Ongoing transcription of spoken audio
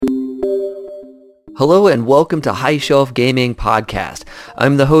Hello and welcome to High Shelf Gaming Podcast.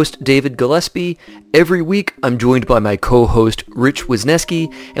 I'm the host, David Gillespie. Every week, I'm joined by my co-host, Rich Wisniewski,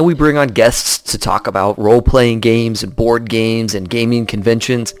 and we bring on guests to talk about role-playing games and board games and gaming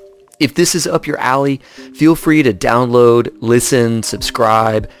conventions. If this is up your alley, feel free to download, listen,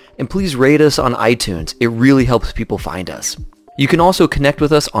 subscribe, and please rate us on iTunes. It really helps people find us. You can also connect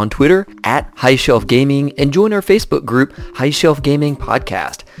with us on Twitter at High Shelf Gaming and join our Facebook group, High Shelf Gaming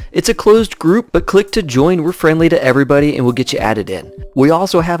Podcast. It's a closed group, but click to join. We're friendly to everybody and we'll get you added in. We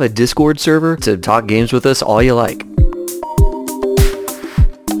also have a Discord server to talk games with us all you like.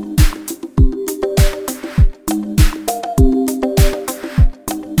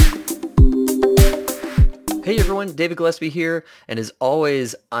 Hey everyone, David Gillespie here, and as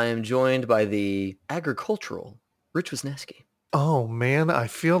always, I am joined by the agricultural Rich Wisniewski. Oh man, I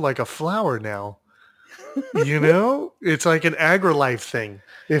feel like a flower now. It's like an AgriLife thing.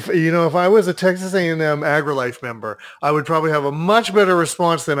 If I was a Texas A&M AgriLife member, I would probably have a much better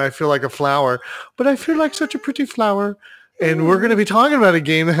response than I feel like a flower. But I feel like such a pretty flower. And we're going to be talking about a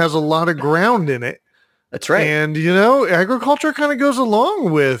game that has a lot of ground in it. That's right. And, agriculture kind of goes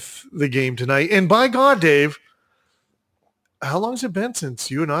along with the game tonight. And by God, Dave, how long has it been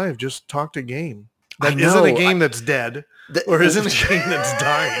since you and I have just talked a game? That isn't a game that's dead. Or isn't a game that's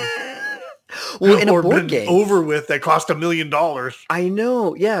dying. Well, in a or board been game over with that cost $1 million. I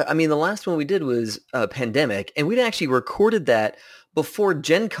know. Yeah. I mean, the last one we did was Pandemic, and we'd actually recorded that before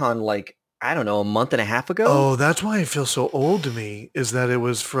Gen Con, a month and a half ago. Oh, that's why it feels so old to me, is that it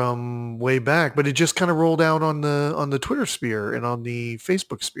was from way back, but it just kind of rolled out on the Twitter sphere and on the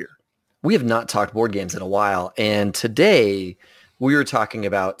Facebook sphere. We have not talked board games in a while, and today we were talking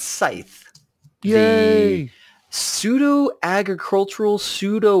about Scythe. Yay! The pseudo-agricultural,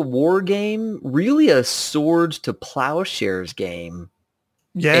 pseudo-war game, really a swords to plowshares game.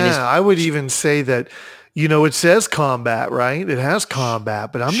 Yeah, I would even say that, it says combat, right? It has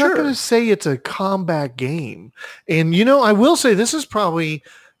combat, but I'm not going to say it's a combat game. And, I will say this is probably,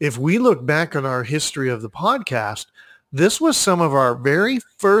 if we look back on our history of the podcast, this was some of our very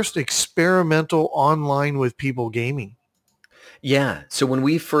first experimental online with people gaming. Yeah. So when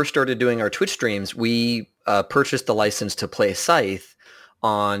we first started doing our Twitch streams, we purchased the license to play Scythe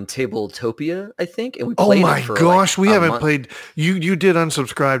on Tabletopia, I think. And we played oh my it for gosh, we haven't month. played. You did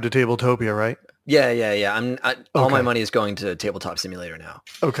unsubscribe to Tabletopia, right? Yeah. All my money is going to Tabletop Simulator now.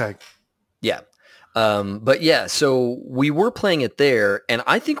 Okay. Yeah. But yeah, so we were playing it there, and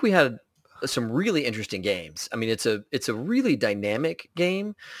I think we had some really interesting games. I mean, it's a really dynamic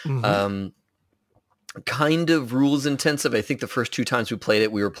game. Mm-hmm. Kind of rules intensive. I think the first two times we played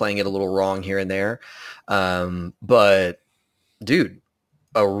it, we were playing it a little wrong here and there. But dude,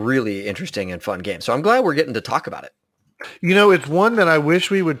 a really interesting and fun game. So I'm glad we're getting to talk about it. It's one that I wish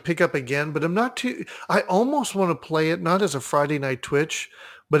we would pick up again, but I almost want to play it, not as a Friday night Twitch,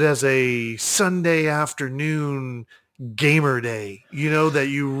 but as a Sunday afternoon gamer day, that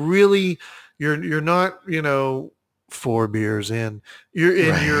you really, you're not, 4 beers in,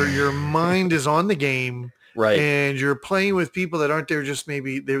 your mind is on the game, right? And you're playing with people that aren't there just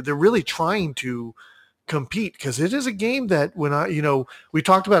maybe they're really trying to compete, because it is a game that when we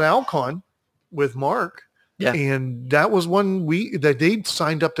talked about Alcon with Mark, and that was one that they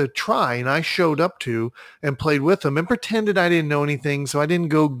signed up to try, and I showed up to and played with them and pretended I didn't know anything, so I didn't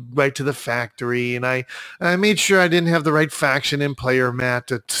go right to the factory, and I made sure I didn't have the right faction and player mat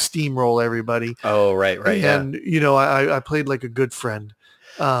to steamroll everybody. Oh, right, and I played like a good friend,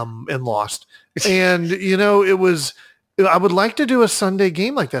 and lost, and it was. I would like to do a Sunday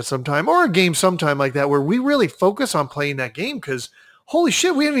game like that sometime, or a game sometime like that where we really focus on playing that game, because holy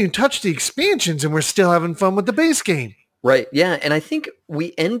shit, we haven't even touched the expansions and we're still having fun with the base game. Right. Yeah. And I think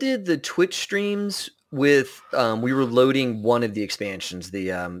we ended the Twitch streams with, we were loading one of the expansions,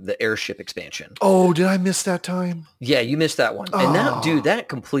 the airship expansion. Oh, did I miss that time? Yeah, you missed that one. And that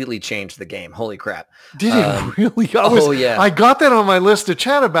completely changed the game. Holy crap. Did it really? I got that on my list to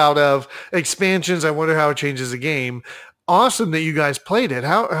chat about of expansions. I wonder how it changes the game. Awesome that you guys played it.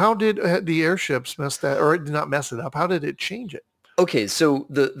 How did the airships mess that, or not mess it up? How did it change it? Okay, so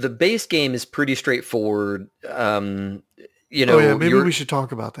the base game is pretty straightforward. Maybe we should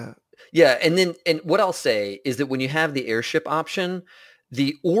talk about that. Yeah, and what I'll say is that when you have the airship option,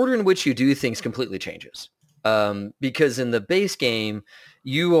 the order in which you do things completely changes. Because in the base game,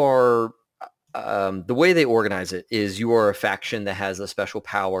 you are the way they organize it is you are a faction that has a special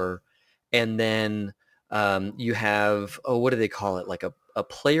power, and then you have what do they call it? Like a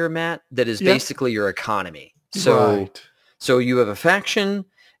player mat that is basically your economy. So. Right. So you have a faction,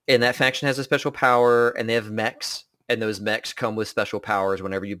 and that faction has a special power, and they have mechs, and those mechs come with special powers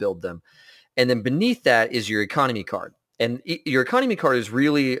whenever you build them. And then beneath that is your economy card. And your economy card is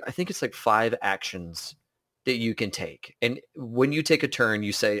really, I think it's like 5 actions that you can take. And when you take a turn,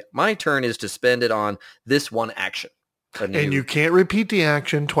 you say, my turn is to spend it on this one action. And you can't repeat the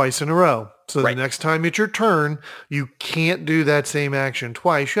action twice in a row. So Right. the next time it's your turn, you can't do that same action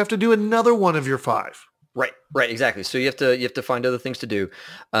twice. You have to do another one of your 5. Right, exactly. So you have to find other things to do.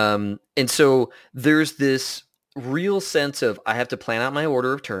 And so there's this real sense of I have to plan out my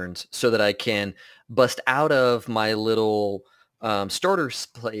order of turns so that I can bust out of my little starter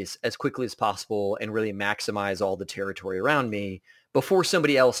place as quickly as possible and really maximize all the territory around me before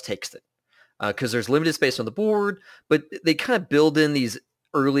somebody else takes it. Because there's limited space on the board, but they kind of build in these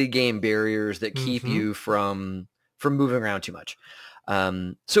early game barriers that keep you from moving around too much.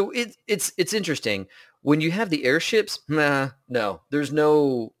 So it's interesting when you have the airships. No, there's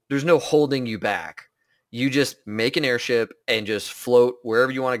no holding you back. You just make an airship and just float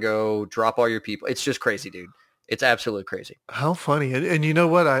wherever you want to go. Drop all your people. It's just crazy, dude. It's absolutely crazy. How funny! And you know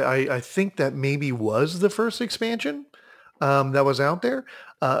what? I think that maybe was the first expansion that was out there.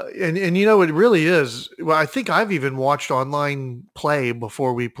 And you know, it really is. Well, I think I've even watched online play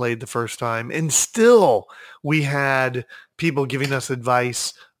before we played the first time, and still we had people giving us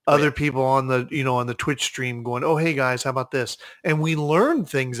advice, other people on the, on the Twitch stream going, oh, hey guys, how about this? And we learned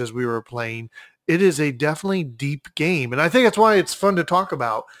things as we were playing. It is a definitely deep game. And I think that's why it's fun to talk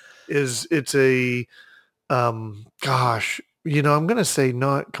about is it's a, I'm going to say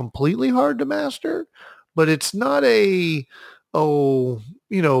not completely hard to master, but it's not a,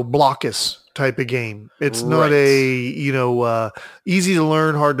 Blockus type of game. It's not a, easy to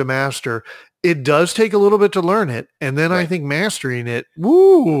learn, hard to master. It does take a little bit to learn it. And then I think mastering it,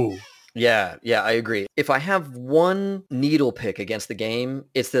 woo. Yeah, I agree. If I have one needle pick against the game,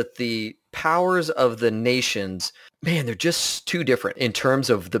 it's that the powers of the nations, man, they're just too different in terms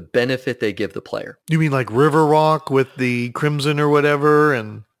of the benefit they give the player. You mean like River Rock with the Crimson or whatever?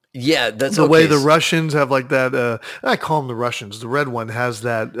 And yeah, that's the way the Russians have like that. I call them the Russians. The red one has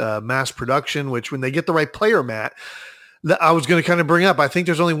that mass production, which when they get the right player, Matt, I was going to kind of bring up. I think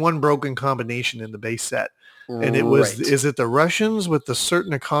there's only one broken combination in the base set. And it was, is it the Russians with the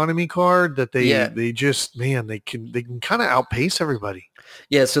certain economy card that they just, man, they can kind of outpace everybody.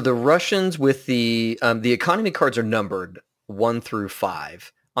 Yeah. So the Russians with the economy cards are numbered 1 through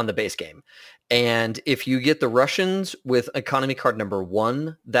 5 on the base game. And if you get the Russians with economy card number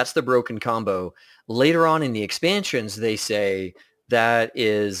 1, that's the broken combo. Later on in the expansions, they say that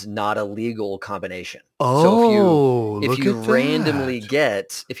is not a legal combination. Oh, so if you randomly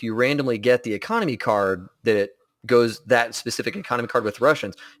get the economy card that goes that specific economy card with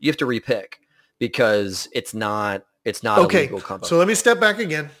Russians, you have to repick because it's not a legal combo. So let me step back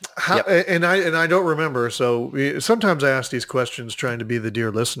again. And I don't remember. So sometimes I ask these questions trying to be the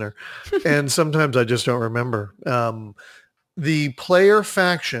dear listener, and sometimes I just don't remember. The player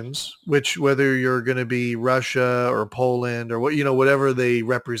factions, which whether you're going to be Russia or Poland or whatever they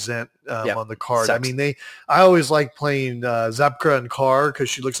represent on the card. Sex. I mean, I always like playing Zapka and Kar because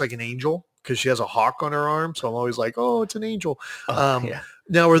she looks like an angel because she has a hawk on her arm. So I'm always like, oh, it's an angel.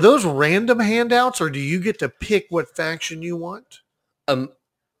 Now, are those random handouts or do you get to pick what faction you want?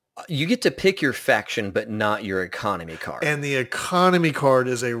 You get to pick your faction, but not your economy card. And the economy card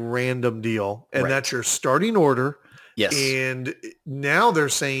is a random deal. And that's your starting order. Yes. And now they're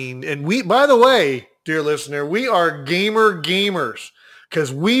saying, and we, by the way, dear listener, we are gamers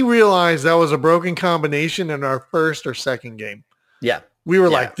because we realized that was a broken combination in our first or second game. Yeah. We were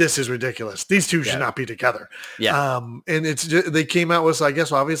like, this is ridiculous. These two should not be together. Yeah. And it's just, they came out with, I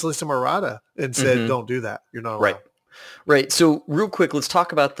guess, obviously some errata and said, don't do that. You're not allowed. Right. So real quick, let's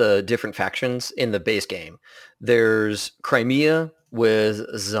talk about the different factions in the base game. There's Crimea with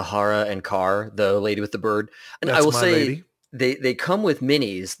Zahara and Kar, the lady with the bird. And I will say they come with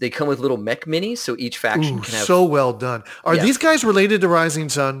minis. They come with little mech minis, so each faction can have... So well done. Are these guys related to Rising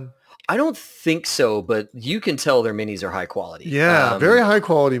Sun? I don't think so, but you can tell their minis are high quality. Yeah, very high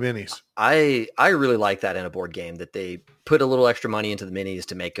quality minis. I really like that in a board game, that they put a little extra money into the minis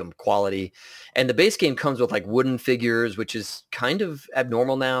to make them quality. And the base game comes with like wooden figures, which is kind of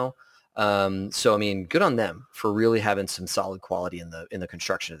abnormal now. So I mean, good on them for really having some solid quality in the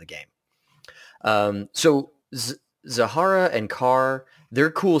construction of the game. So Zahara and Kar, their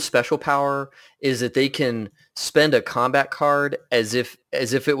cool special power is that they can spend a combat card as if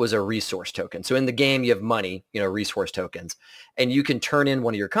it was a resource token. So in the game, you have money, resource tokens, and you can turn in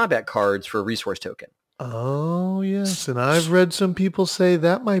one of your combat cards for a resource token. Oh, yes. And I've read some people say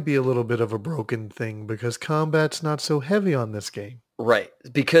that might be a little bit of a broken thing because combat's not so heavy on this game. Right.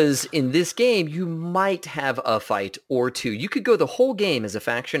 Because in this game, you might have a fight or two. You could go the whole game as a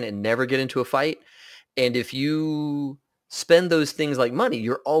faction and never get into a fight. And if you spend those things like money,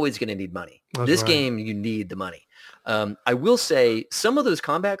 you're always going to need money. That's This right. game, you need the money. I will say some of those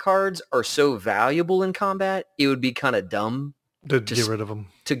combat cards are so valuable in combat, it would be kind of dumb To get rid of them.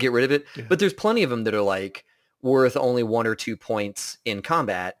 to get rid of it. Yeah. But there's plenty of them that are like worth only 1 or 2 points in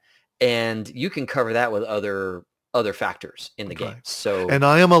combat. And you can cover that with other factors in the game. So, and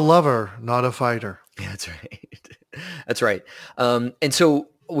I am a lover, not a fighter. Yeah, that's right. That's right. And so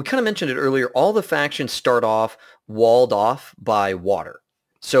we kind of mentioned it earlier. All the factions start off walled off by water.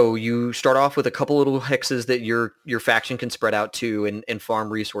 So you start off with a couple little hexes that your faction can spread out to and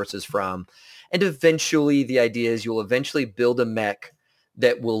farm resources from. And eventually the idea is you'll eventually build a mech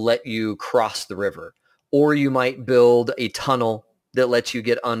that will let you cross the river. Or you might build a tunnel that lets you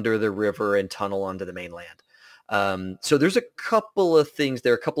get under the river and tunnel onto the mainland. So there's a couple of things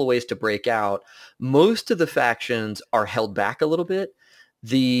there, a couple of ways to break out. Most of the factions are held back a little bit.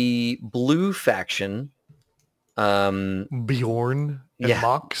 The blue faction, Bjorn and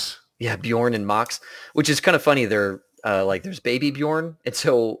Mox. Yeah, Bjorn and Mox, which is kind of funny. They're like, there's baby Bjorn. And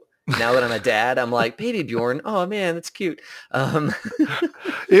so now that I'm a dad, I'm like, baby Bjorn. Oh man, that's cute.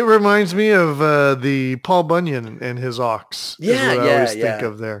 It reminds me of the Paul Bunyan and his ox. Yeah, is what I always think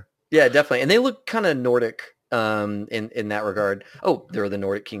of there. Yeah, definitely. And they look kind of Nordic in that regard. Oh, they're the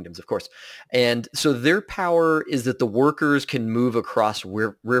Nordic kingdoms, of course. And so their power is that the workers can move across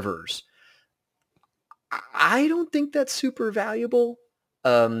rivers. I don't think that's super valuable.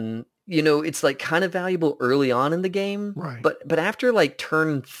 It's like kind of valuable early on in the game, right? But after like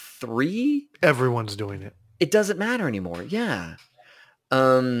turn 3, everyone's doing it. It doesn't matter anymore. Yeah.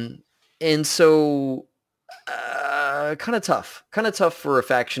 And so kind of tough for a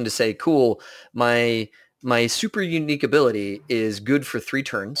faction to say, cool, my super unique ability is good for 3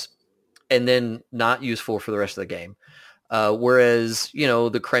 turns and then not useful for the rest of the game. Whereas,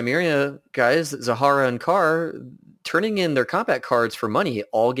 the Chimera guys, Zahara and Kar, turning in their combat cards for money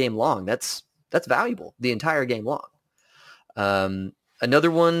all game long, that's valuable the entire game long.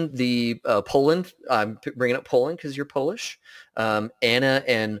 Another one, the Poland, I'm bringing up Poland because you're Polish. Anna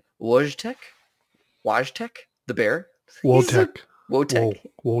and Wojtek, the bear. Wotek.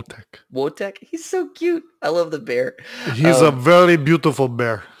 He's so cute. I love the bear. He's a very beautiful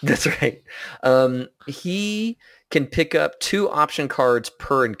bear. That's right. He can pick up 2 option cards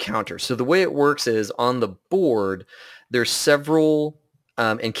per encounter. So the way it works is on the board, there's several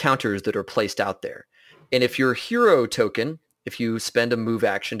encounters that are placed out there. And if your hero token, if you spend a move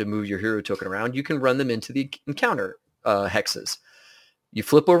action to move your hero token around, you can run them into the encounter hexes. You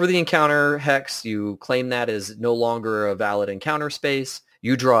flip over the encounter hex, you claim that as no longer a valid encounter space.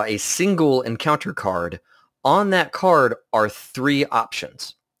 You draw a single encounter card. On that card are 3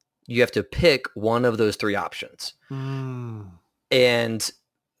 options. You have to pick one of those 3 options. And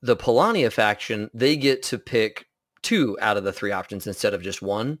the Polania faction, they get to pick 2 out of the 3 options instead of just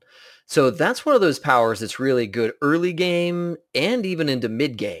 1. So that's one of those powers that's really good early game and even into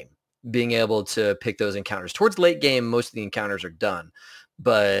mid game, being able to pick those encounters. Towards late game, most of the encounters are done.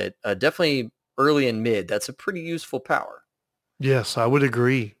 But definitely early and mid, that's a pretty useful power. Yes, I would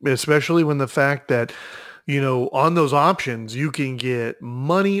agree, especially when the fact that, on those options, you can get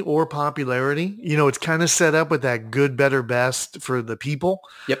money or popularity. It's kind of set up with that good, better, best for the people.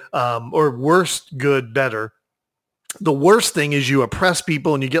 Yep. Or worst, good, better. The worst thing is you oppress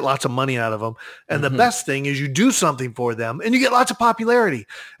people and you get lots of money out of them. And the best thing is you do something for them and you get lots of popularity.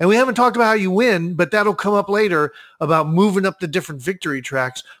 And we haven't talked about how you win, but that'll come up later about moving up the different victory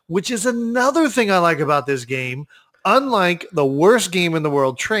tracks, which is another thing I like about this game. Unlike the worst game in the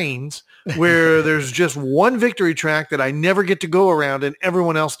world, Trains, where there's just one victory track that I never get to go around and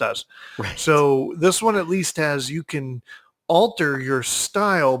everyone else does. Right. So this one at least you can alter your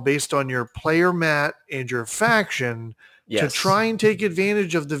style based on your player mat and your faction to try and take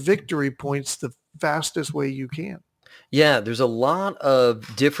advantage of the victory points the fastest way you can. Yeah, there's a lot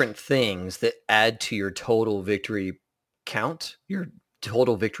of different things that add to your total victory count, your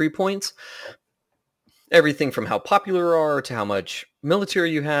total victory points. Everything from how popular you are to how much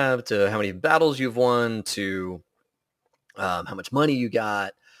military you have to how many battles you've won to how much money you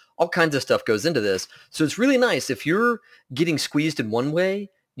got. All kinds of stuff goes into this. So it's really nice. If you're getting squeezed in one way,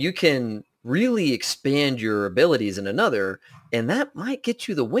 you can really expand your abilities in another, and that might get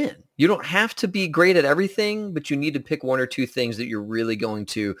you the win. You don't have to be great at everything, but you need to pick 1 or 2 things that you're really going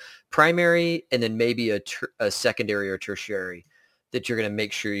to primary and then maybe a secondary or tertiary that you're going to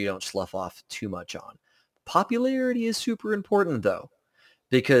make sure you don't slough off too much on. Popularity is super important though,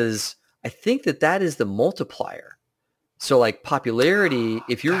 because I think that is the multiplier. So like popularity,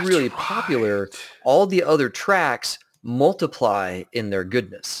 if you're really popular, all the other tracks multiply in their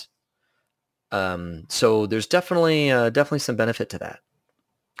goodness. So there's definitely some benefit to that.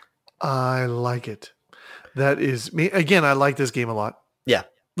 I like it. That is me again. I like this game a lot. Yeah.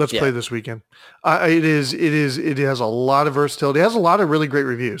 Let's play this weekend. It has a lot of versatility. It has a lot of really great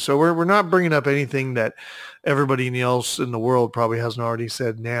reviews. So we're not bringing up anything that everybody else in the world probably hasn't already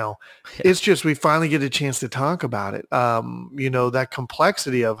said now. Yeah. It's just we finally get a chance to talk about it. That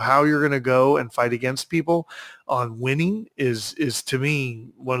complexity of how you're going to go and fight against people on winning is to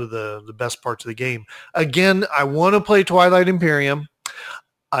me one of the best parts of the game. Again, I want to play Twilight Imperium.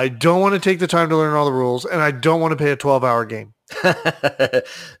 I don't want to take the time to learn all the rules, and I don't want to pay a 12-hour game.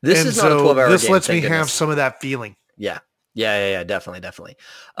 This is not a 12-hour game. This lets me have some of that feeling. Yeah, definitely.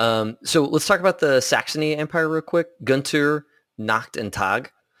 So let's talk about the Saxony Empire real quick. Gunther, Nacht und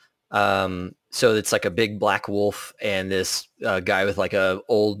Tag. So it's like a big black wolf and this guy with like a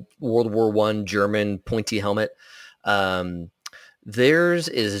old World War I German pointy helmet. Theirs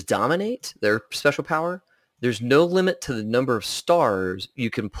is Dominate, their special power. There's no limit to the number of stars you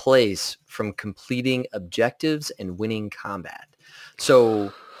can place from completing objectives and winning combat.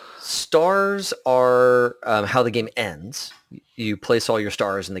 So stars are how the game ends. You place all your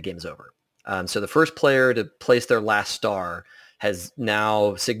stars and the game's over. So the first player to place their last star has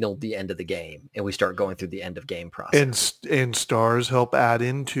now signaled the end of the game, and we start going through the end of game process. And stars help add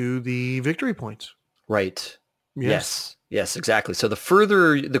into the victory points. Right. Yes, exactly. So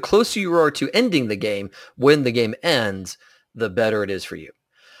the closer you are to ending the game, when the game ends, the better it is for you.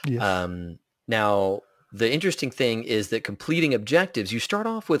 Yes. Now, the interesting thing is that completing objectives, you start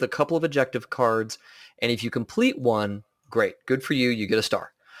off with a couple of objective cards, and if you complete one, great, good for you, you get a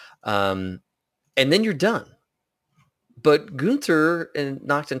star. And then you're done. But Gunther and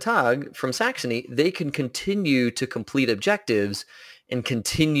Nacht und Tag from Saxony, they can continue to complete objectives and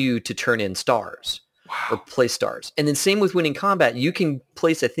continue to turn in stars. Or place stars. And then same with winning combat. You can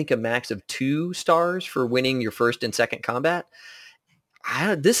place, I think, a max of 2 stars for winning your first and second combat.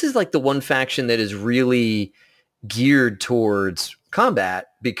 This is like the one faction that is really geared towards combat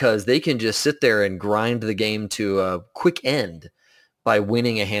because they can just sit there and grind the game to a quick end by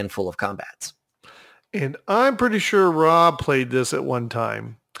winning a handful of combats. And I'm pretty sure Rob played this at one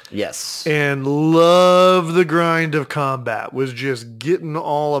time. Yes. And love the grind of combat, was just getting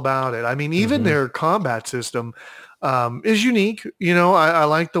all about it. I mean, even their combat system is unique. I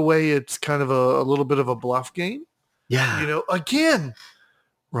like the way it's kind of a little bit of a bluff game. Yeah. Again,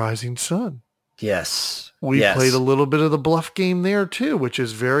 Rising Sun. Yes. We played a little bit of the bluff game there too, which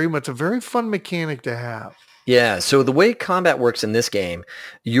is very much a very fun mechanic to have. Yeah, so the way combat works in this game,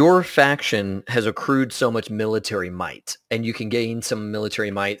 your faction has accrued so much military might, and you can gain some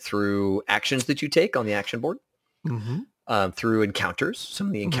military might through actions that you take on the action board, through encounters. Some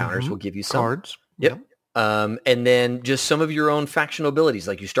of the encounters will give you some. Cards. Yep. And then just some of your own factional abilities,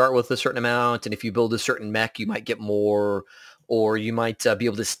 like you start with a certain amount, and if you build a certain mech, you might get more, or you might be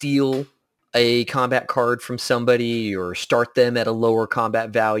able to steal a combat card from somebody or start them at a lower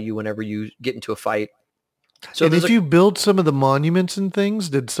combat value whenever you get into a fight. So and if you build some of the monuments and things,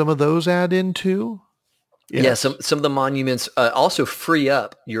 did some of those add in too? Yes. Yeah, some of the monuments also free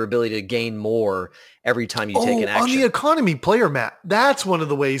up your ability to gain more every time you take an action. On the economy player mat. That's one of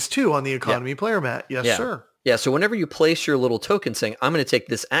the ways too, on the economy player mat. Yes, sir. Yeah, so whenever you place your little token saying, I'm going to take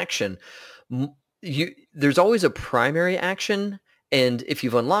this action, there's always a primary action. And if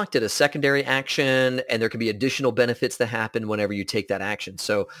you've unlocked it, a secondary action, and there can be additional benefits that happen whenever you take that action.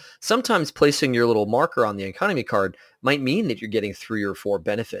 So sometimes placing your little marker on the economy card might mean that you're getting 3 or 4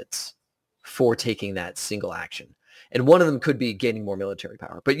 benefits for taking that single action. And one of them could be gaining more military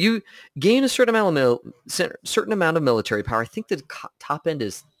power. But you gain a certain amount of military power. I think the top end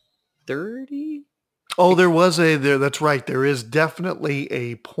is 30. Oh, that's right. There is definitely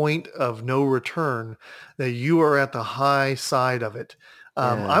a point of no return that you are at the high side of it.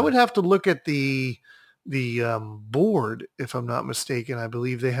 I would have to look at the board, if I'm not mistaken. I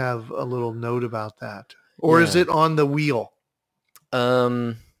believe they have a little note about that. Or is it on the wheel?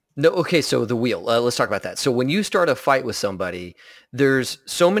 No. Okay. So the wheel, let's talk about that. So when you start a fight with somebody, there's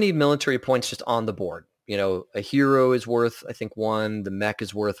so many military points just on the board. A hero is worth, I think, 1. The mech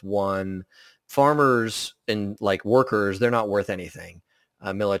is worth 1. Farmers and like workers, they're not worth anything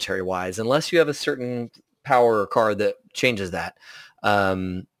military wise, unless you have a certain power or card that changes that.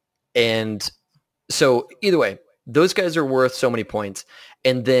 And so either way, those guys are worth so many points.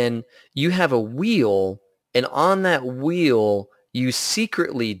 And then you have a wheel, and on that wheel, you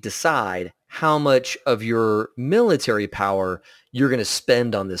secretly decide how much of your military power you're going to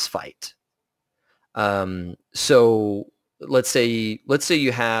spend on this fight. So let's say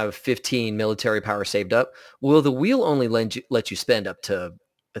you have 15 military power saved up. Well, the wheel only let you spend up to,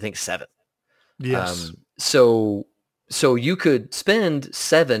 I think, 7. Yes. So you could spend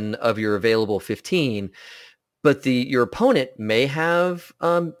 7 of your available 15, but your opponent may have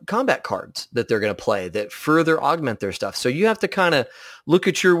combat cards that they're going to play that further augment their stuff. So you have to kind of look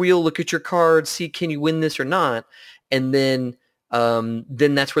at your wheel, look at your cards, see can you win this or not, and then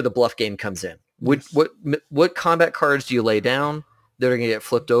that's where the bluff game comes in. Yes. What combat cards do you lay down that are going to get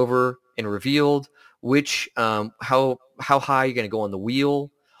flipped over and revealed? Which how high you're going to go on the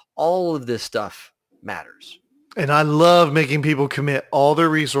wheel? All of this stuff matters. And I love making people commit all their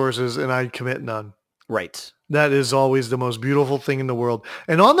resources, and I commit none. Right. That is always the most beautiful thing in the world.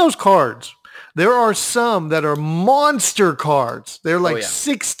 And on those cards, there are some that are monster cards. They're like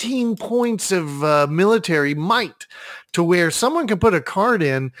 16 points of military might, to where someone can put a card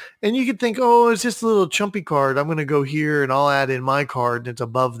in and you could think, oh, it's just a little chumpy card. I'm going to go here and I'll add in my card and it's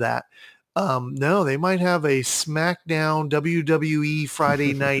above that. No, they might have a SmackDown WWE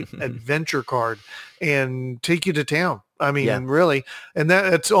Friday Night Adventure card and take you to town. I mean, really. And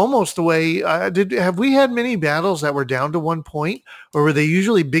that's almost the way have we had many battles that were down to 1 point, or were they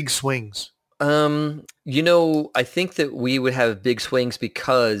usually big swings? I think that we would have big swings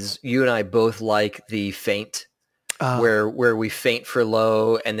because you and I both like the feint, where we feint for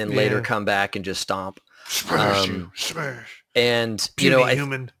low and then later come back and just stomp. Smash. And,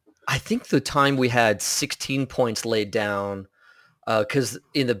 I think the time we had 16 points laid down, because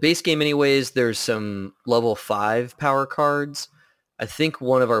in the base game anyways, there's some level 5 power cards. I think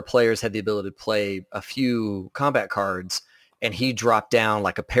one of our players had the ability to play a few combat cards, and he dropped down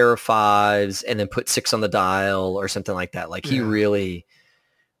like a pair of 5s and then put 6 on the dial or something like that. Like he really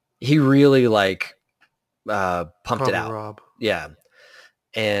like pumped it out. Rob. Yeah.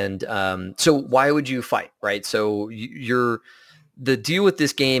 And so why would you fight, right? So the deal with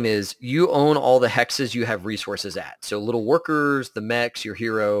this game is you own all the hexes you have resources at. So little workers, the mechs, your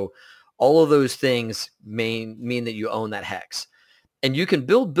hero, all of those things mean that you own that hex. And you can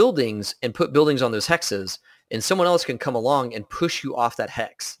build buildings and put buildings on those hexes, and someone else can come along and push you off that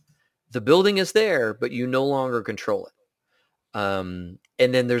hex. The building is there, but you no longer control it. And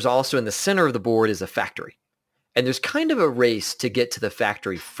then there's also in the center of the board is a factory. And there's kind of a race to get to the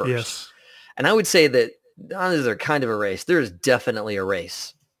factory first. Yes. And I would say that not is there kind of a race. There is definitely a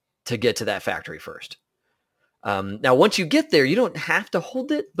race to get to that factory first. Now, once you get there, you don't have to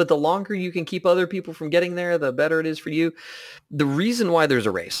hold it, but the longer you can keep other people from getting there, the better it is for you. The reason why there's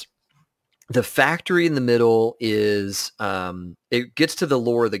a race, the factory in the middle is, it gets to the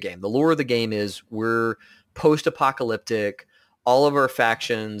lore of the game. The lore of the game is we're post-apocalyptic. All of our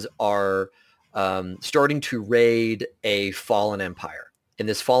factions are starting to raid a fallen empire. And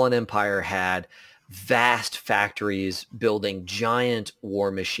this fallen empire had vast factories building giant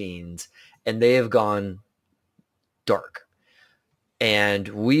war machines, and they have gone dark. And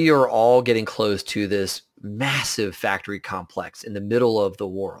we are all getting close to this massive factory complex in the middle of the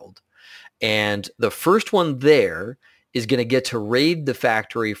world. And the first one there is going to get to raid the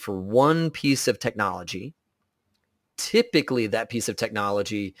factory for one piece of technology. Typically, that piece of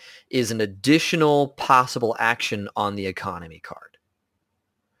technology is an additional possible action on the economy card.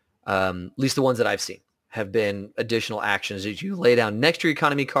 At least the ones that I've seen have been additional actions that you lay down next to your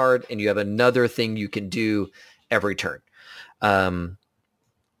economy card, and you have another thing you can do every turn.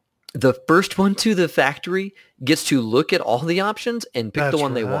 The first one to the factory gets to look at all the options and pick the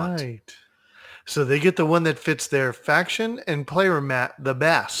one they want. So they get the one that fits their faction and player mat the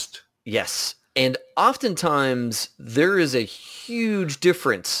best. Yes. And oftentimes there is a huge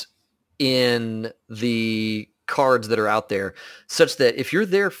difference in the cards that are out there, such that if you're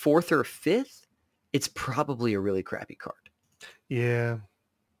there 4th or 5th, it's probably a really crappy card. Yeah,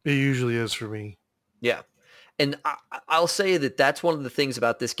 it usually is for me. Yeah. And I'll say that that's one of the things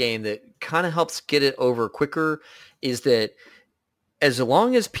about this game that kind of helps get it over quicker, is that as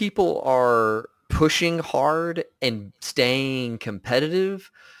long as people are pushing hard and staying competitive,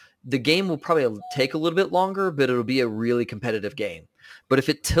 the game will probably take a little bit longer, but it'll be a really competitive game. But if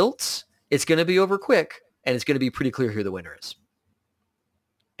it tilts, it's going to be over quick, and it's going to be pretty clear who the winner is.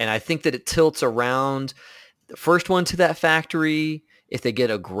 And I think that it tilts around the first one to that factory, if they get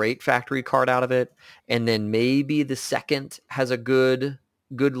a great factory card out of it, and then maybe the second has a good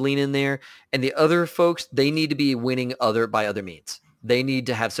lean in there. And the other folks, they need to be winning by other means. They need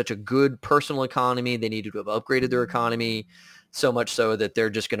to have such a good personal economy. They need to have upgraded their economy so much so that they're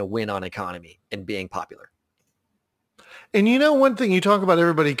just going to win on economy and being popular. And one thing you talk about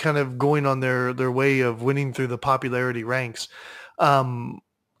everybody kind of going on their way of winning through the popularity ranks.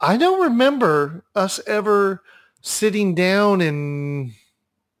 I don't remember us ever sitting down and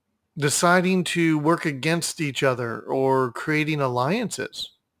deciding to work against each other or creating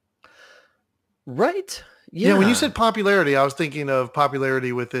alliances. Right. Yeah. When you said popularity, I was thinking of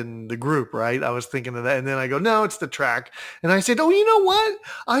popularity within the group, right? I was thinking of that. And then I go, no, it's the track. And I said, oh, you know what?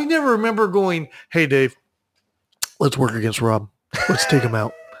 I never remember going, hey, Dave, let's work against Rob. Let's take him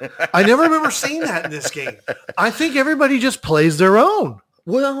out. I never remember seeing that in this game. I think everybody just plays their own.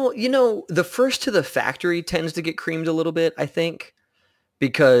 Well, the first to the factory tends to get creamed a little bit, I think,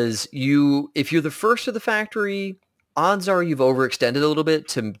 because if you're the first to the factory, odds are you've overextended a little bit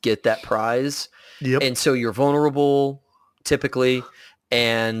to get that prize. Yep. And so you're vulnerable typically,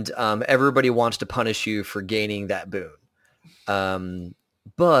 and everybody wants to punish you for gaining that boon.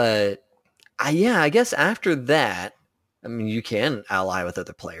 But I guess after that, I mean, you can ally with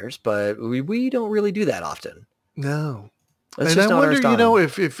other players, but we don't really do that often. No. That's and I wonder,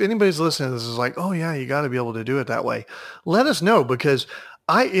 if anybody's listening to this is like, oh yeah, you got to be able to do it that way. Let us know, because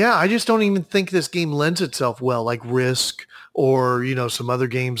I just don't even think this game lends itself well, like Risk or, some other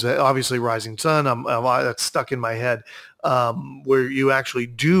games that obviously Rising Sun, that's stuck in my head, where you actually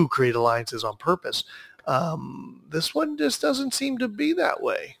do create alliances on purpose. This one just doesn't seem to be that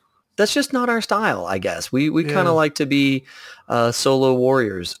way. That's just not our style, I guess. We kind of like to be solo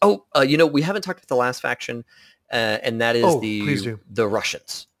warriors. Oh, we haven't talked about the last faction, and that is the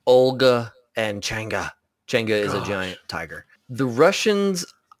Russians. Olga and Changa. Changa is a giant tiger. The Russians,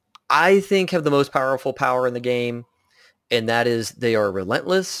 I think, have the most powerful power in the game, and that is they are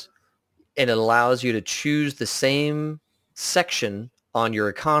relentless, and it allows you to choose the same section on your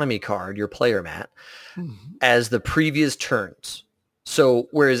economy card, your player mat, as the previous turns. So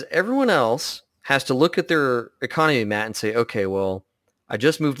whereas everyone else has to look at their economy mat and say, okay, well, I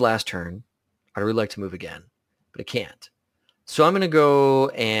just moved last turn. I'd really like to move again, but I can't. So I'm going to go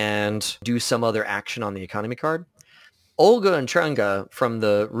and do some other action on the economy card. Olga and Changa from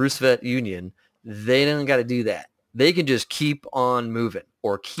the Rusvet Union, they don't got to do that. They can just keep on moving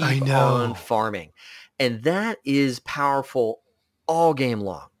or keep on farming. And that is powerful all game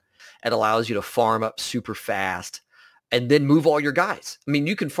long. It allows you to farm up super fast and then move all your guys. I mean,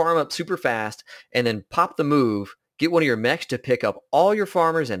 you can farm up super fast and then pop the move, get one of your mechs to pick up all your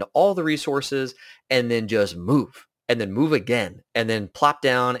farmers and all the resources, and then just move, and then move again, and then plop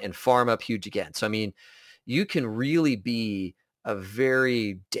down and farm up huge again. So, I mean, you can really be a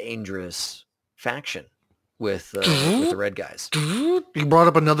very dangerous faction with the red guys. You brought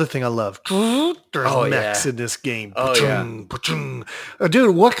up another thing I love. There's mechs in this game.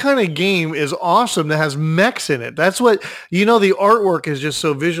 Dude, what kind of game is awesome that has mechs in it? That's what, the artwork is just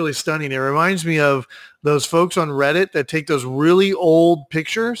so visually stunning. It reminds me of those folks on Reddit that take those really old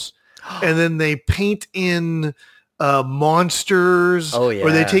pictures and then they paint in monsters,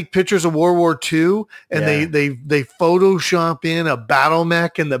 or they take pictures of World War II and they Photoshop in a battle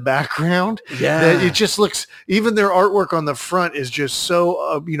mech in the background. That it just looks, even their artwork on the front is just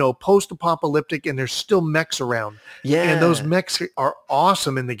so post-apocalyptic, and there's still mechs around. And those mechs are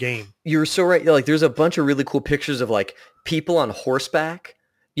awesome in the game. You're so right. Like, there's a bunch of really cool pictures of like people on horseback,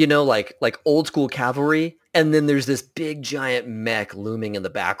 like old school cavalry. And then there's this big giant mech looming in the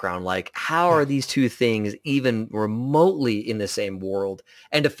background. Like, how are these two things even remotely in the same world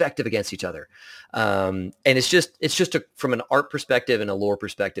and effective against each other? And it's just from an art perspective and a lore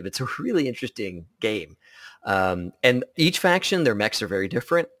perspective, it's a really interesting game. And each faction, their mechs are very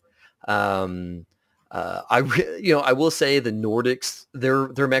different. I will say the Nordics,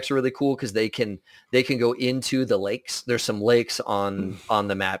 their mechs are really cool because they can go into the lakes. There's some lakes on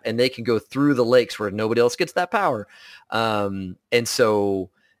the map, and they can go through the lakes where nobody else gets that power. And so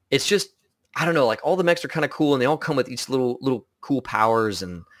it's just, I don't know, like all the mechs are kind of cool, and they all come with each little cool powers.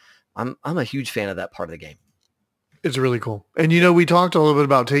 And I'm a huge fan of that part of the game. It's really cool. And, we talked a little bit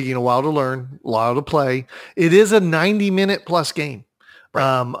about taking a while to learn, a while to play. It is a 90-minute plus game.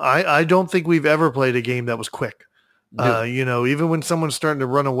 Right. I don't think we've ever played a game that was quick. No. Even when someone's starting to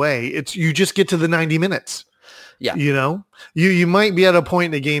run away, you just get to the 90 minutes. Yeah. You might be at a point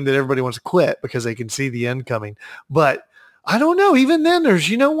in the game that everybody wants to quit because they can see the end coming. But I don't know. Even then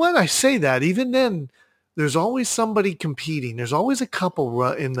I say that. Even then, there's always somebody competing. There's always a couple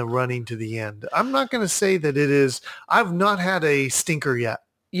in the running to the end. I'm not going to say that it is. I've not had a stinker yet.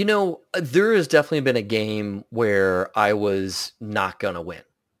 There has definitely been a game where I was not going to win.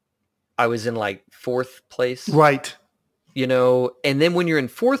 I was in like fourth place. Right. And then when you're in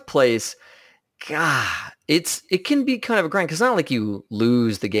fourth place, God, it can be kind of a grind because not like you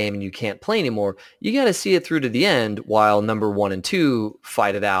lose the game and you can't play anymore. You got to see it through to the end while number 1 and 2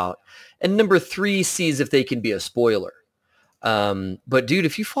 fight it out. And number 3 sees if they can be a spoiler. But dude,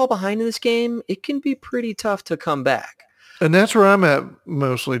 if you fall behind in this game, it can be pretty tough to come back. And that's where I'm at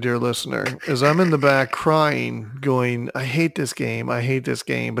mostly, dear listener, is I'm in the back crying, going, I hate this game,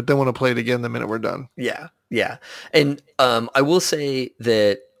 but then want to play it again the minute we're done. Yeah, yeah. And I will say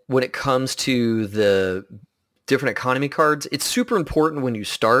that when it comes to the different economy cards, it's super important when you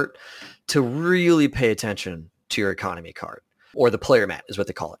start to really pay attention to your economy card, or the player mat is what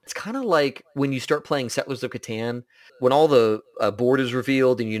they call it. It's kind of like when you start playing Settlers of Catan, when all the board is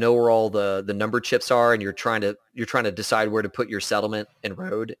revealed and you know where all the number chips are, and you're trying to decide where to put your settlement and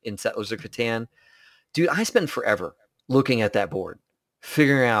road in Settlers of Catan. Dude, I spend forever looking at that board,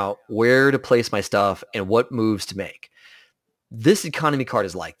 figuring out where to place my stuff and what moves to make. This economy card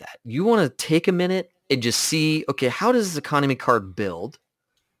is like that. You want to take a minute and just see, okay, how does this economy card build?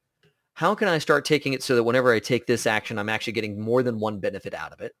 How can I start taking it so that whenever I take this action, I'm actually getting more than one benefit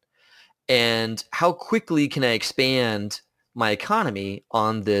out of it? And how quickly can I expand my economy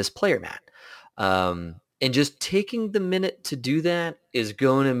on this player mat? And just taking the minute to do that is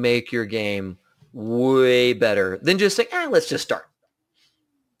going to make your game way better than just saying, let's just start.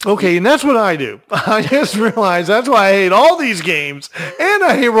 Okay, and that's what I do. I just realized that's why I hate all these games, and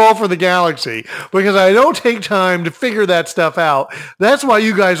I hate Roll for the Galaxy, because I don't take time to figure that stuff out. That's why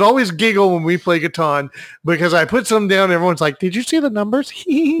you guys always giggle when we play Catan, because I put some down and everyone's like, did you see the numbers?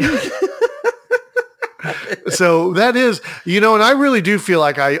 So that is, and I really do feel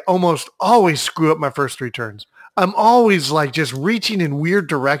like I almost always screw up my first 3 turns. I'm always like just reaching in weird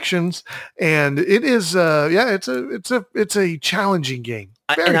directions, and it is, it's a challenging game.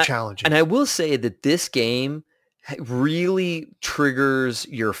 Very challenging. And I will say that this game really triggers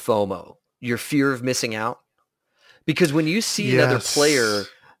your FOMO, your fear of missing out. Because when you see another player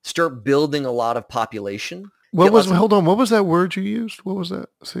start building a lot of population. Hold on, what was that word you used? What was that?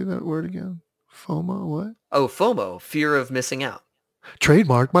 Say that word again. FOMO, what? Oh, FOMO, fear of missing out.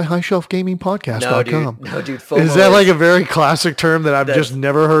 Trademark my highshelfgamingpodcast.com. No, dude. FOMO is that like a very classic term that I've just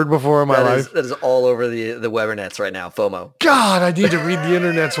never heard before in my life? That is all over the webernets right now, FOMO. God, I need to read the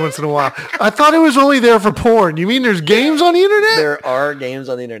internets once in a while. I thought it was only there for porn. You mean there's games on the internet? There are games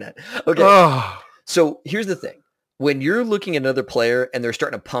on the internet. Okay. So here's the thing. When you're looking at another player and they're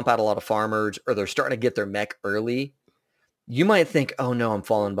starting to pump out a lot of farmers, or they're starting to get their mech early, you might think, oh no, I'm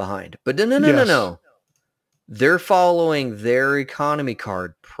falling behind. But no. They're following their economy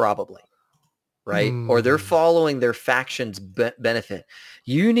card, probably, right? Or they're following their faction's benefit.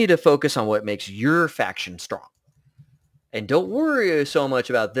 You need to focus on what makes your faction strong. And don't worry so much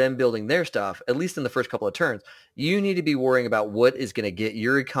about them building their stuff, at least in the first couple of turns. You need to be worrying about what is going to get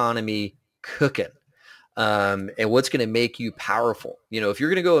your economy cooking, and what's going to make you powerful. If you're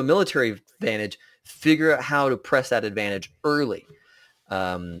going to go a military advantage, figure out how to press that advantage early.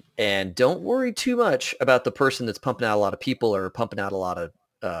 And don't worry too much about the person that's pumping out a lot of people or pumping out a lot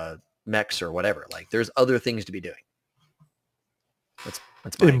of mechs or whatever. Like, there's other things to be doing.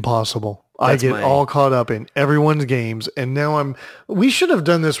 That's impossible. I get all caught up in everyone's games, and now we should have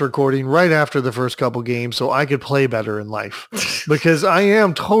done this recording right after the first couple games so I could play better in life, because I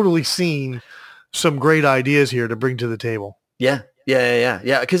am totally seeing some great ideas here to bring to the table. Yeah.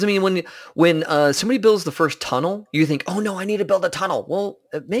 Because I mean, when somebody builds the first tunnel, you think, oh no, I need to build a tunnel. Well,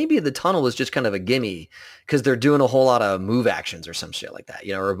 maybe the tunnel is just kind of a gimme because they're doing a whole lot of move actions or some shit like that,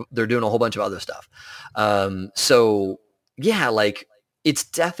 or they're doing a whole bunch of other stuff. So yeah, like, it's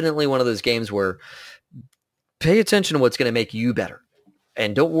definitely one of those games where pay attention to what's going to make you better,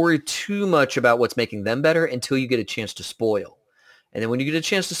 and don't worry too much about what's making them better until you get a chance to spoil. And then when you get a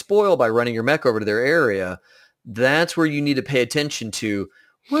chance to spoil by running your mech over to their area, that's where you need to pay attention to,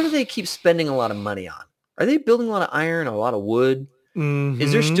 what do they keep spending a lot of money on? Are they building a lot of iron, a lot of wood? Mm-hmm.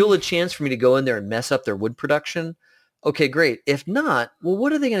 Is there still a chance for me to go in there and mess up their wood production? Okay, great. If not, well,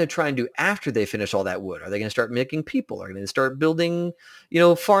 what are they going to try and do after they finish all that wood? Are they going to start making people? Are they going to start building,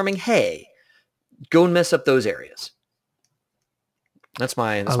 farming hay? Go and mess up those areas. That's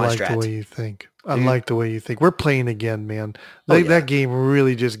my strat. I like the way you think. I like the way you think. We're playing again, man. That game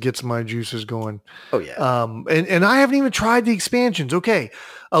really just gets my juices going. Oh yeah. And I haven't even tried the expansions. Okay.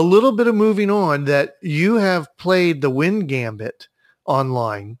 A little bit of moving on, that you have played the Wind Gambit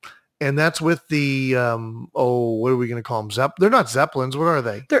online, and that's with the what are we going to call them? They're not Zeppelins. What are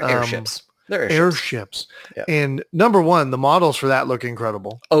they? They're airships. They're airships. And number one, the models for that look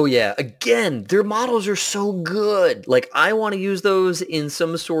incredible. Oh yeah. Again, their models are so good. Like I want to use those in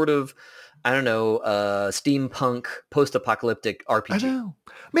some sort of, I don't know, steampunk post-apocalyptic RPG. I know.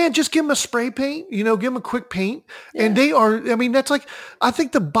 Man, just give them a spray paint, give them a quick paint. Yeah. And they are, that's like, I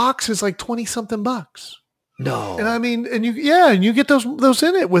think the box is like 20 something bucks. No. And and you get those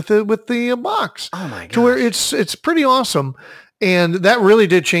in it with the box. Oh my god. To where it's pretty awesome. And that really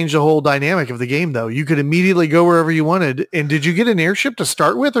did change the whole dynamic of the game though. You could immediately go wherever you wanted. And did you get an airship to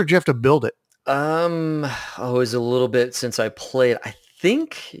start with or did you have to build it? It was a little bit since I played. I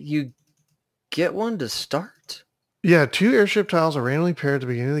think you get one to start. Yeah, 2 airship tiles are randomly paired at the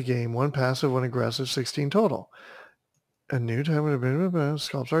beginning of the game. 1 passive, 1 aggressive, 16 total. A new type of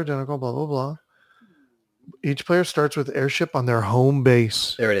sculpts are identical, blah, blah, blah. Each player starts with airship on their home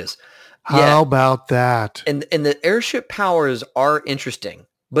base. There it is. How about that? And the airship powers are interesting,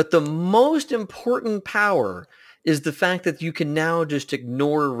 but the most important power is the fact that you can now just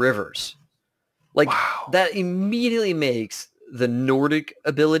ignore rivers. Like that immediately makes the Nordic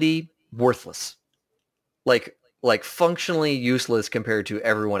ability worthless. Like functionally useless compared to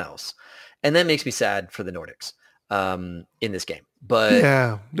everyone else. And that makes me sad for the Nordics in this game. But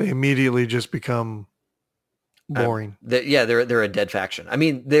yeah, they immediately just become boring. They're a dead faction. I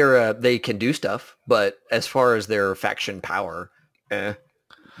mean, they can do stuff, but as far as their faction power, now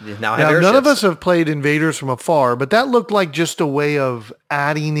none of us have played Invaders from Afar, but that looked like just a way of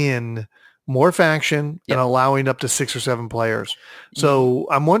adding in more faction and allowing up to 6 or 7 players. So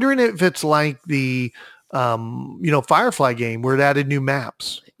I'm wondering if it's like the Firefly game where it added new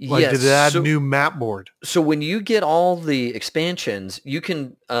maps. Like did it add new map board? So when you get all the expansions, you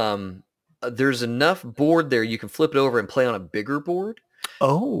can there's enough board there you can flip it over and play on a bigger board.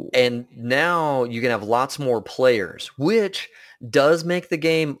 Oh. And now you can have lots more players, which does make the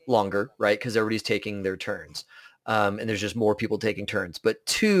game longer, right? Because everybody's taking their turns. And there's just more people taking turns. But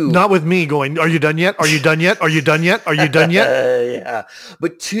 2... Not with me going, are you done yet? Are you done yet? Are you done yet? Are you done yet? Yeah.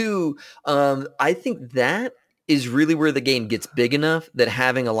 But 2, I think that is really where the game gets big enough that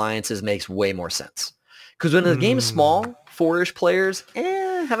having alliances makes way more sense. Because when the game's small, 4-ish players,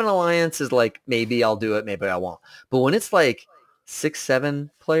 having an alliance is like, maybe I'll do it, maybe I won't. But when it's like 6, 7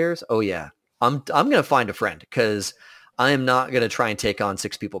 players, oh yeah. I'm going to find a friend because I am not going to try and take on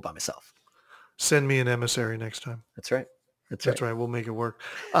 6 people by myself. Send me an emissary next time. That's right. That's right. We'll make it work.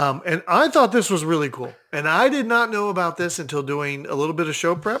 And I thought this was really cool. And I did not know about this until doing a little bit of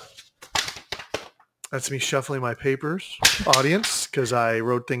show prep. That's me shuffling my papers, audience, because I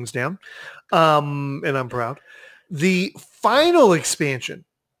wrote things down. And I'm proud. The final expansion,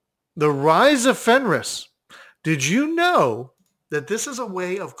 The Rise of Fenris. Did you know that this is a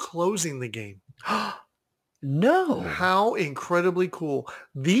way of closing the game? No. How incredibly cool.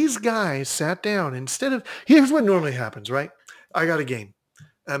 These guys sat down here's what normally happens, right? I got a game.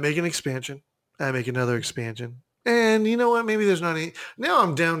 I make an expansion. I make another expansion. And you know what? Maybe there's not any. Now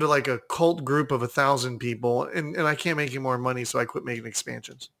I'm down to like a cult group of 1,000 people and I can't make any more money. So I quit making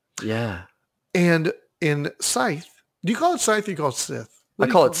expansions. Yeah. And in Scythe, do you call it Scythe or do you call it Sith? I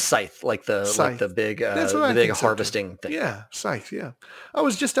call it Scythe, like the big harvesting thing. Yeah, Scythe, yeah. I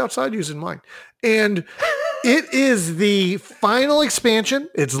was just outside using mine. And it is the final expansion.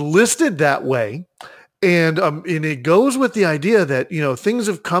 It's listed that way. And it goes with the idea that, things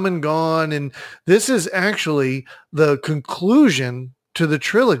have come and gone. And this is actually the conclusion to the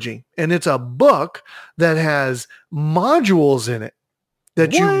trilogy. And it's a book that has modules in it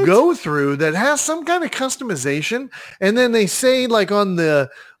that you go through that has some kind of customization. And then they say like on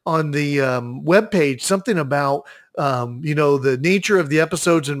the webpage, something about, the nature of the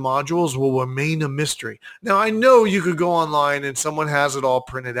episodes and modules will remain a mystery. Now I know you could go online and someone has it all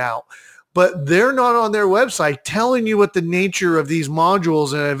printed out, but they're not on their website telling you what the nature of these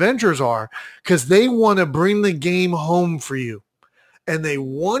modules and adventures are because they want to bring the game home for you. And they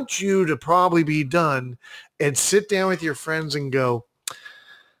want you to probably be done and sit down with your friends and go,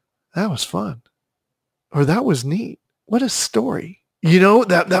 that was fun. Or that was neat. What a story.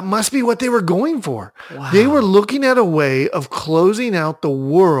 That must be what they were going for. Wow. They were looking at a way of closing out the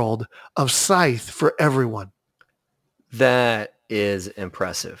world of Scythe for everyone. That is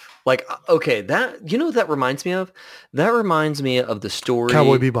impressive. Like, okay, that reminds me of? That reminds me of the story.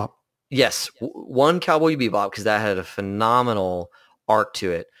 Cowboy Bebop. Yes. One Cowboy Bebop, because that had a phenomenal arc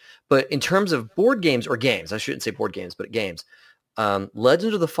to it. But in terms of board games or games, I shouldn't say board games, but games.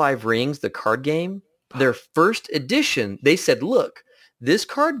 Legend of the Five Rings, the card game, their first edition, they said, look, this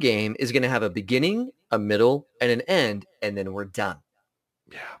card game is going to have a beginning, a middle, and an end, and then we're done.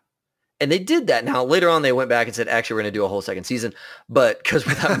 Yeah. And they did that. Now, later on, they went back and said, actually, we're going to do a whole second season. But because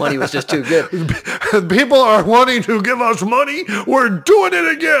that money was just too good. People are wanting to give us money. We're doing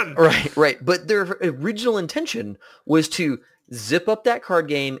it again. Right. But their original intention was to zip up that card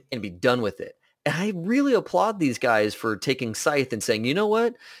game and be done with it. And I really applaud these guys for taking Scythe and saying, you know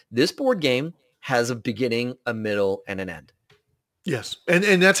what? This board game has a beginning, a middle, and an end. Yes. And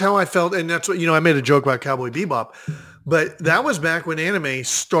that's how I felt. And that's what, I made a joke about Cowboy Bebop, but that was back when anime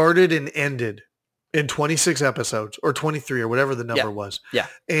started and ended in 26 episodes or 23 or whatever the number was. Yeah.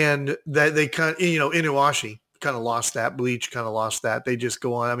 And that they kind of, Inuashi kind of lost that. Bleach kind of lost that. They just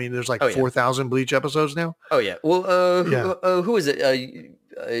go on. I mean, there's like 4,000 Bleach episodes now. Oh, yeah. Well, who is it?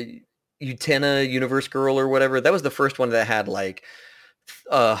 Utena Universe Girl or whatever. That was the first one that had like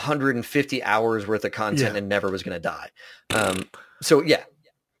 150 hours worth of content and never was going to die. So yeah.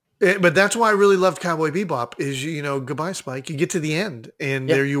 But that's why I really loved Cowboy Bebop is, goodbye, Spike. You get to the end and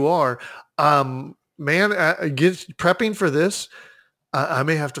there you are. Prepping for this. I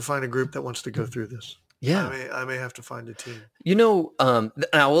may have to find a group that wants to go through this. Yeah. I may have to find a team. And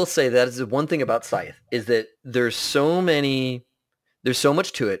I will say that is the one thing about Scythe is that there's so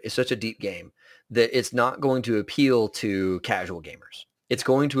much to it. It's such a deep game that it's not going to appeal to casual gamers. It's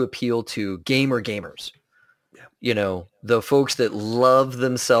going to appeal to gamers. Yeah. The folks that love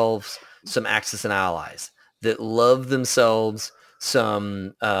themselves some Axis and Allies, that love themselves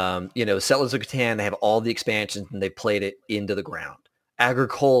some, Settlers of Catan. They have all the expansions and they played it into the ground.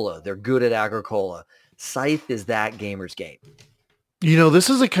 Agricola, they're good at Agricola. Scythe is that gamer's game. This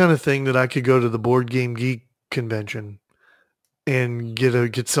is the kind of thing that I could go to the Board Game Geek convention and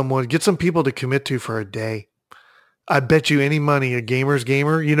get some people to commit to for a day. I bet you any money a gamer's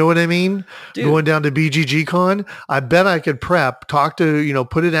gamer, you know what I mean? Dude. Going down to BGG Con, I bet I could talk to,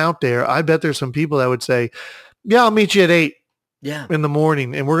 put it out there. I bet there's some people that would say, yeah, I'll meet you at 8 in the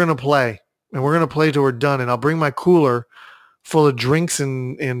morning and we're going to play. And we're going to play till we're done. And I'll bring my cooler full of drinks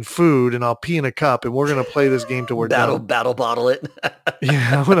and food and I'll pee in a cup and we're going to play this game till we're done. Battle bottle it.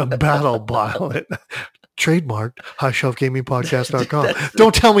 Yeah, I'm going to battle bottle it. Trademarked highshelfgamingpodcast.com.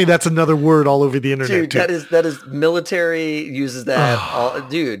 Don't tell me that's another word all over the internet. Dude, that is military uses that.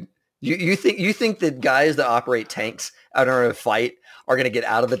 Dude, you think that guys that operate tanks out in a fight are going to get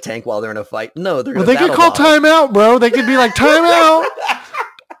out of the tank while they're in a fight? No, they're going to. They could call timeout, bro. They could be like, timeout.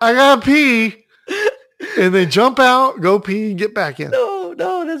 I gotta pee, and they jump out, go pee, get back in. No,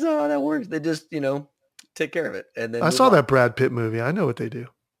 that's not how that works. They just take care of it, and then I saw that Brad Pitt movie. I know what they do.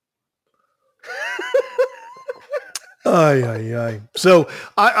 Ay. So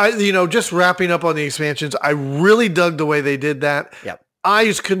I just wrapping up on the expansions, I really dug the way they did that. Yep. I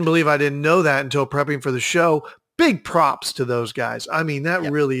just couldn't believe I didn't know that until prepping for the show. Big props to those guys. I mean, that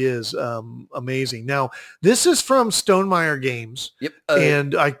really is amazing. Now, this is from Stonemaier Games. Yep.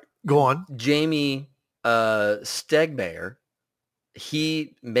 And I go on. Jamie Stegmaier,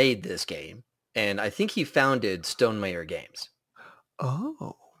 he made this game, and I think he founded Stonemaier Games.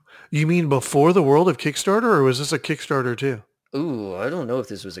 Oh. You mean before the world of Kickstarter, or was this a Kickstarter too? Ooh, I don't know if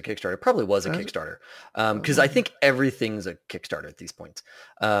this was a Kickstarter. It probably was a Kickstarter. Because I think everything's a Kickstarter at these points.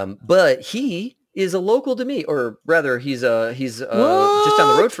 But he is a local to me, or rather he's just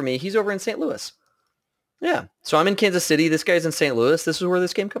down the road from me. He's over in St. Louis. Yeah. So I'm in Kansas City. This guy's in St. Louis. This is where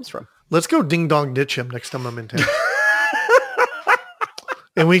this game comes from. Let's go ding dong ditch him next time I'm in town.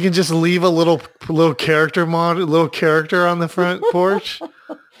 And we can just leave a little character on the front porch.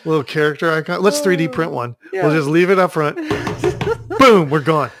 Little character icon. Let's 3D print one. Yeah. We'll just leave it up front. Boom, we're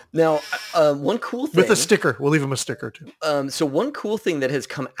gone. Now, one cool thing. With a sticker. We'll leave him a sticker too. So one cool thing that has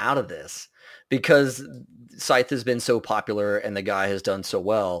come out of this, because Scythe has been so popular and the guy has done so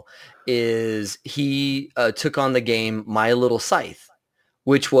well, is he took on the game My Little Scythe,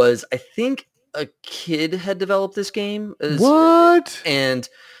 which was, I think, a kid had developed this game. What? And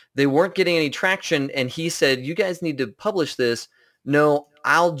they weren't getting any traction. And he said, you guys need to publish this. No,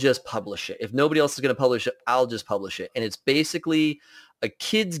 I'll just publish it. If nobody else is going to publish it, I'll just publish it. And it's basically a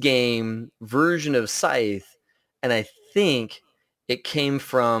kid's game version of Scythe. And I think it came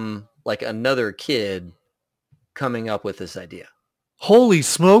from like another kid coming up with this idea. Holy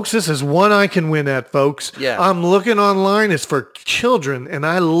smokes, this is one I can win at, folks. Yeah. I'm looking online. It's for children, and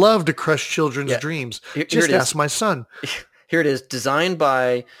I love to crush children's dreams. Just ask my son. Here it is, designed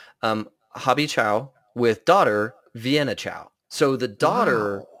by Hobby Chow with daughter Vienna Chow. So the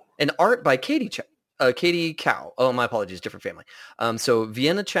daughter, and art by Katie Cow. Oh, my apologies, different family. So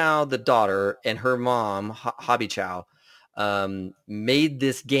Vienna Chow, the daughter, and her mom, Hobby Chow, made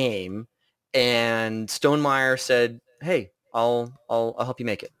this game, and Stonemaier said, "Hey, I'll help you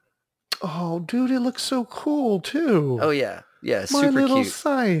make it." Oh, dude, it looks so cool too. Oh yeah, My super Little cute.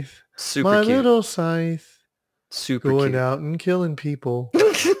 Scythe. Super my cute. little scythe. Super going cute. out and killing people.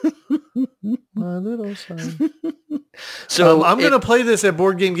 My little scythe. So I'm going to play this at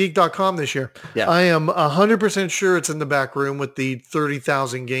BoardGameGeek.com this year. Yeah. I am 100% sure it's in the back room with the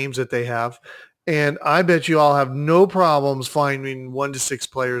 30,000 games that they have. And I bet you all have no problems finding 1 to 6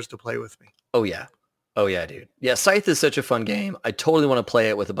 players to play with me. Oh, yeah. Oh, yeah, dude. Yeah, Scythe is such a fun game. I totally want to play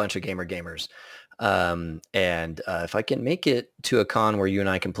it with a bunch of gamers. And if I can make it to a con where you and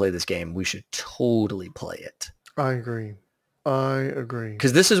I can play this game, we should totally play it. I agree.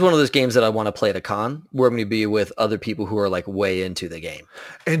 Because this is one of those games that I want to play at a con where I'm going to be with other people who are like way into the game.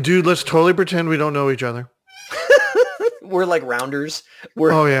 And dude, let's totally pretend we don't know each other. We're like rounders.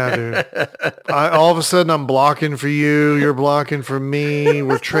 Oh, yeah, dude. All of a sudden, I'm blocking for you. You're blocking for me.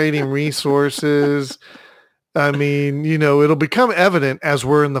 We're trading resources. I mean, it'll become evident as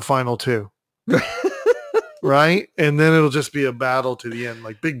we're in the final 2. Right? And then it'll just be a battle to the end,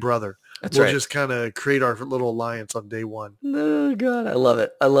 like Big Brother. We'll just kind of create our little alliance on day 1. Oh, God. I love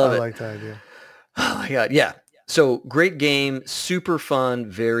it. I like the idea. Oh, my God. Yeah. So great game. Super fun.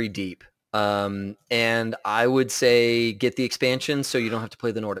 Very deep. And I would say get the expansion so you don't have to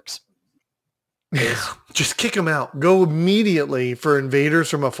play the Nordics. Just kick them out. Go immediately for Invaders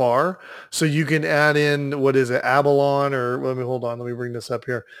from Afar so you can add in, what is it, Abalon or let me bring this up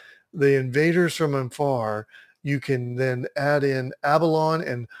here. The Invaders from Afar, you can then add in Abalon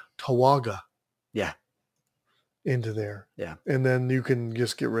and Tawaga. Yeah. Into there. Yeah. And then you can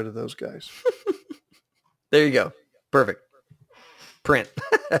just get rid of those guys. There you go. Perfect. Print.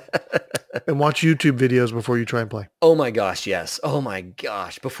 And watch YouTube videos before you try and play. Oh my gosh, yes. Oh my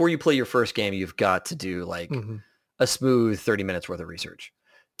gosh. Before you play your first game, you've got to do like a smooth 30 minutes worth of research.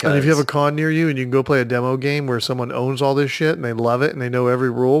 And if you have a con near you and you can go play a demo game where someone owns all this shit and they love it and they know every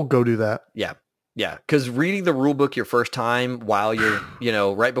rule, go do that. Yeah. Yeah. Because reading the rule book your first time while you're,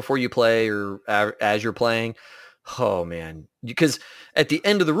 right before you play or as you're playing, oh man. Because at the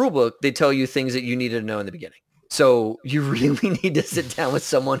end of the rule book, they tell you things that you needed to know in the beginning. So you really need to sit down with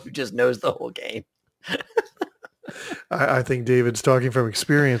someone who just knows the whole game. I think David's talking from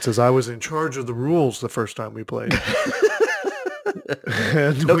experience as I was in charge of the rules the first time we played.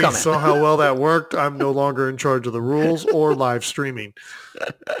 And we saw how well that worked. I'm no longer in charge of the rules or live streaming.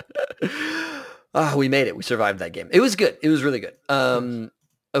 We made it. We survived that game. It was good. It was really good.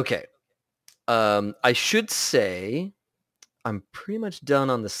 Okay. I should say I'm pretty much done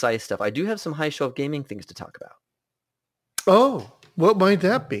on the Scythe stuff. I do have some high shelf gaming things to talk about. Oh, what might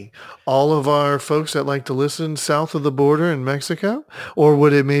that be? All of our folks that like to listen south of the border in Mexico? Or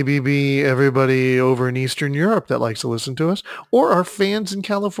would it maybe be everybody over in Eastern Europe that likes to listen to us? Or our fans in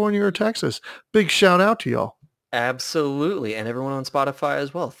California or Texas? Big shout out to y'all. Absolutely. And everyone on Spotify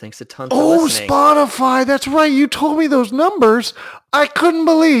as well. Thanks a ton for listening. Oh, Spotify. That's right. You told me those numbers. I couldn't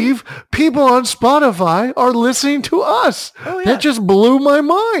believe people on Spotify are listening to us. Oh, yeah. That just blew my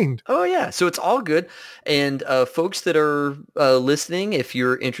mind. Oh, yeah. So it's all good. And folks that are listening, if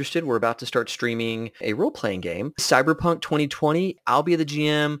you're interested, we're about to start streaming a role-playing game, Cyberpunk 2020. I'll be the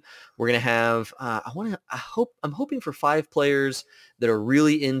GM. We're going to have, I'm hoping for 5 players that are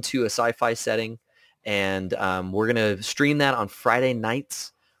really into a sci-fi setting. And we're going to stream that on Friday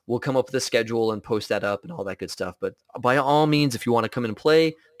nights. We'll come up with a schedule and post that up and all that good stuff. But by all means, if you want to come in and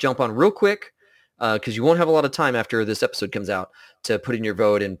play, jump on real quick because you won't have a lot of time after this episode comes out to put in your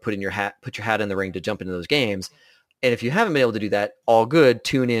vote and put your hat in the ring to jump into those games. And if you haven't been able to do that, all good,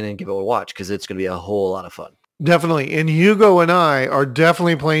 tune in and give it a watch because it's going to be a whole lot of fun. Definitely. And Hugo and I are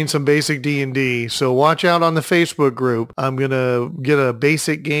definitely playing some basic D&D. So watch out on the Facebook group. I'm going to get a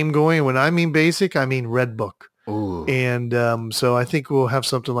basic game going. When I mean basic, I mean Red Book. Ooh. And so I think we'll have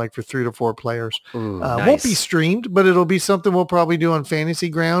something like for 3 to 4 players. Ooh, nice. Won't be streamed, but it'll be something we'll probably do on Fantasy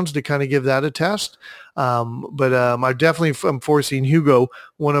Grounds to kind of give that a test. But I definitely am forcing Hugo,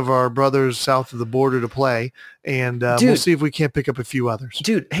 one of our brothers south of the border, to play. And we'll see if we can't pick up a few others.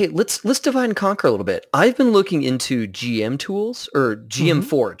 Dude, hey, let's divide and conquer a little bit. I've been looking into GM tools or GM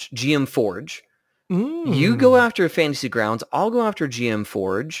Forge. GM Forge. You go after Fantasy Grounds. I'll go after GM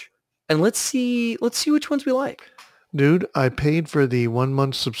Forge. And let's see which ones we like. Dude, I paid for the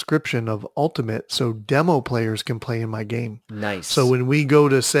 1-month subscription of Ultimate so demo players can play in my game. Nice. So when we go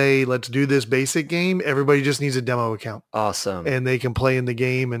to say, let's do this basic game, everybody just needs a demo account. Awesome. And they can play in the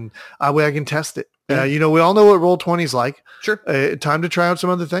game and I can test it. Yeah. We all know what Roll20's like. Sure. Time to try out some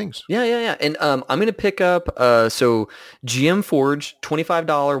other things. Yeah. And I'm going to pick up, so GM Forge,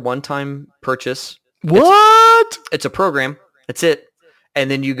 $25 one-time purchase. What? It's a program. That's it. and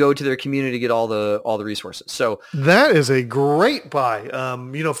then you go to their community to get all the resources. So that is a great buy.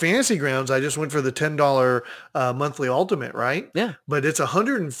 Fantasy Grounds, I just went for the $10 monthly ultimate, right? Yeah. But it's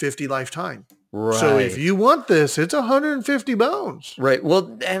 $150 lifetime. Right. So if you want this, it's 150 bones. Right.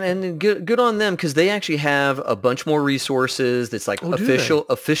 Well, and good on them, because they actually have a bunch more resources. That's like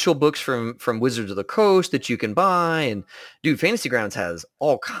official books from Wizards of the Coast that you can buy. And dude, Fantasy Grounds has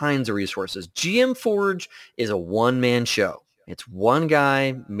all kinds of resources. GM Forge is a one-man show. It's one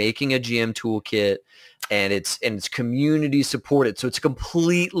guy making a GM toolkit, and it's community supported. So it's a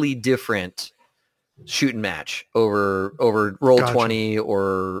completely different shoot and match over Roll20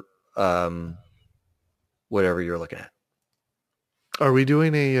 or whatever you're looking at. Are we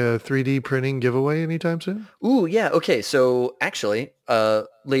doing a 3D printing giveaway anytime soon? Ooh, yeah. Okay. So actually,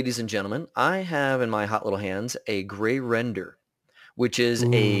 ladies and gentlemen, I have in my hot little hands a Gray Render, which is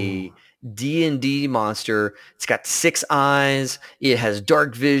a D&D monster. It's got 6 eyes. It has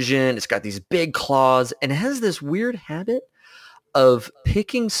dark vision. It's got these big claws, and it has this weird habit of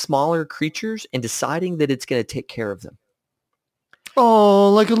picking smaller creatures and deciding that it's going to take care of them.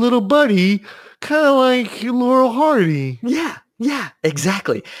 Oh, like a little buddy, kind of like Laurel Hardy. Yeah,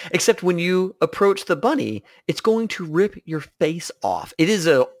 exactly. Except when you approach the bunny, it's going to rip your face off. It is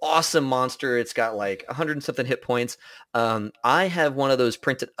an awesome monster. It's got like 100 and something hit points. I have one of those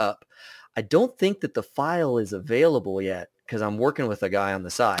printed up. I don't think that the file is available yet because I'm working with a guy on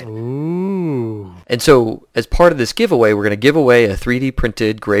the side. Ooh. And so as part of this giveaway, we're going to give away a 3D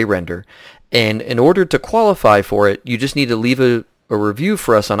printed Gray Render. And in order to qualify for it, you just need to leave a review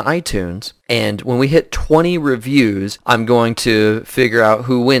for us on iTunes. And when we hit 20 reviews, I'm going to figure out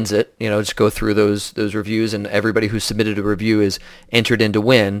who wins it. Just go through those reviews, and everybody who submitted a review is entered in to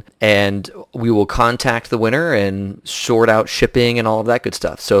win. And we will contact the winner and sort out shipping and all of that good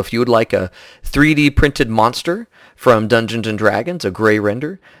stuff. So if you would like a 3D printed monster from Dungeons & Dragons, a Gray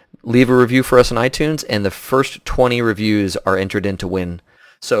Render, leave a review for us on iTunes, and the first 20 reviews are entered in to win.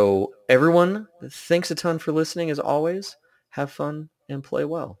 So everyone, thanks a ton for listening as always. Have fun and play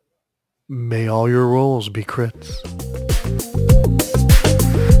well. May all your rolls be crits.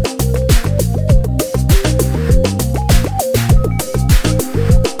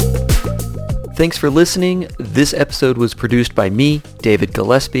 Thanks for listening. This episode was produced by me, David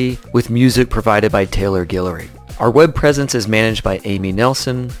Gillespie, with music provided by Taylor Guillory. Our web presence is managed by Amy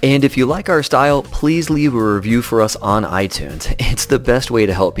Nelson. And if you like our style, please leave a review for us on iTunes. It's the best way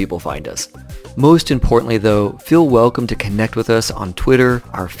to help people find us. Most importantly, though, feel welcome to connect with us on Twitter,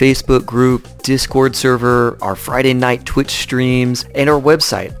 our Facebook group, Discord server, our Friday night Twitch streams, and our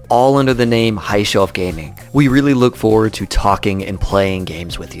website, all under the name High Shelf Gaming. We really look forward to talking and playing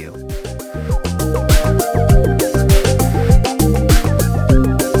games with you.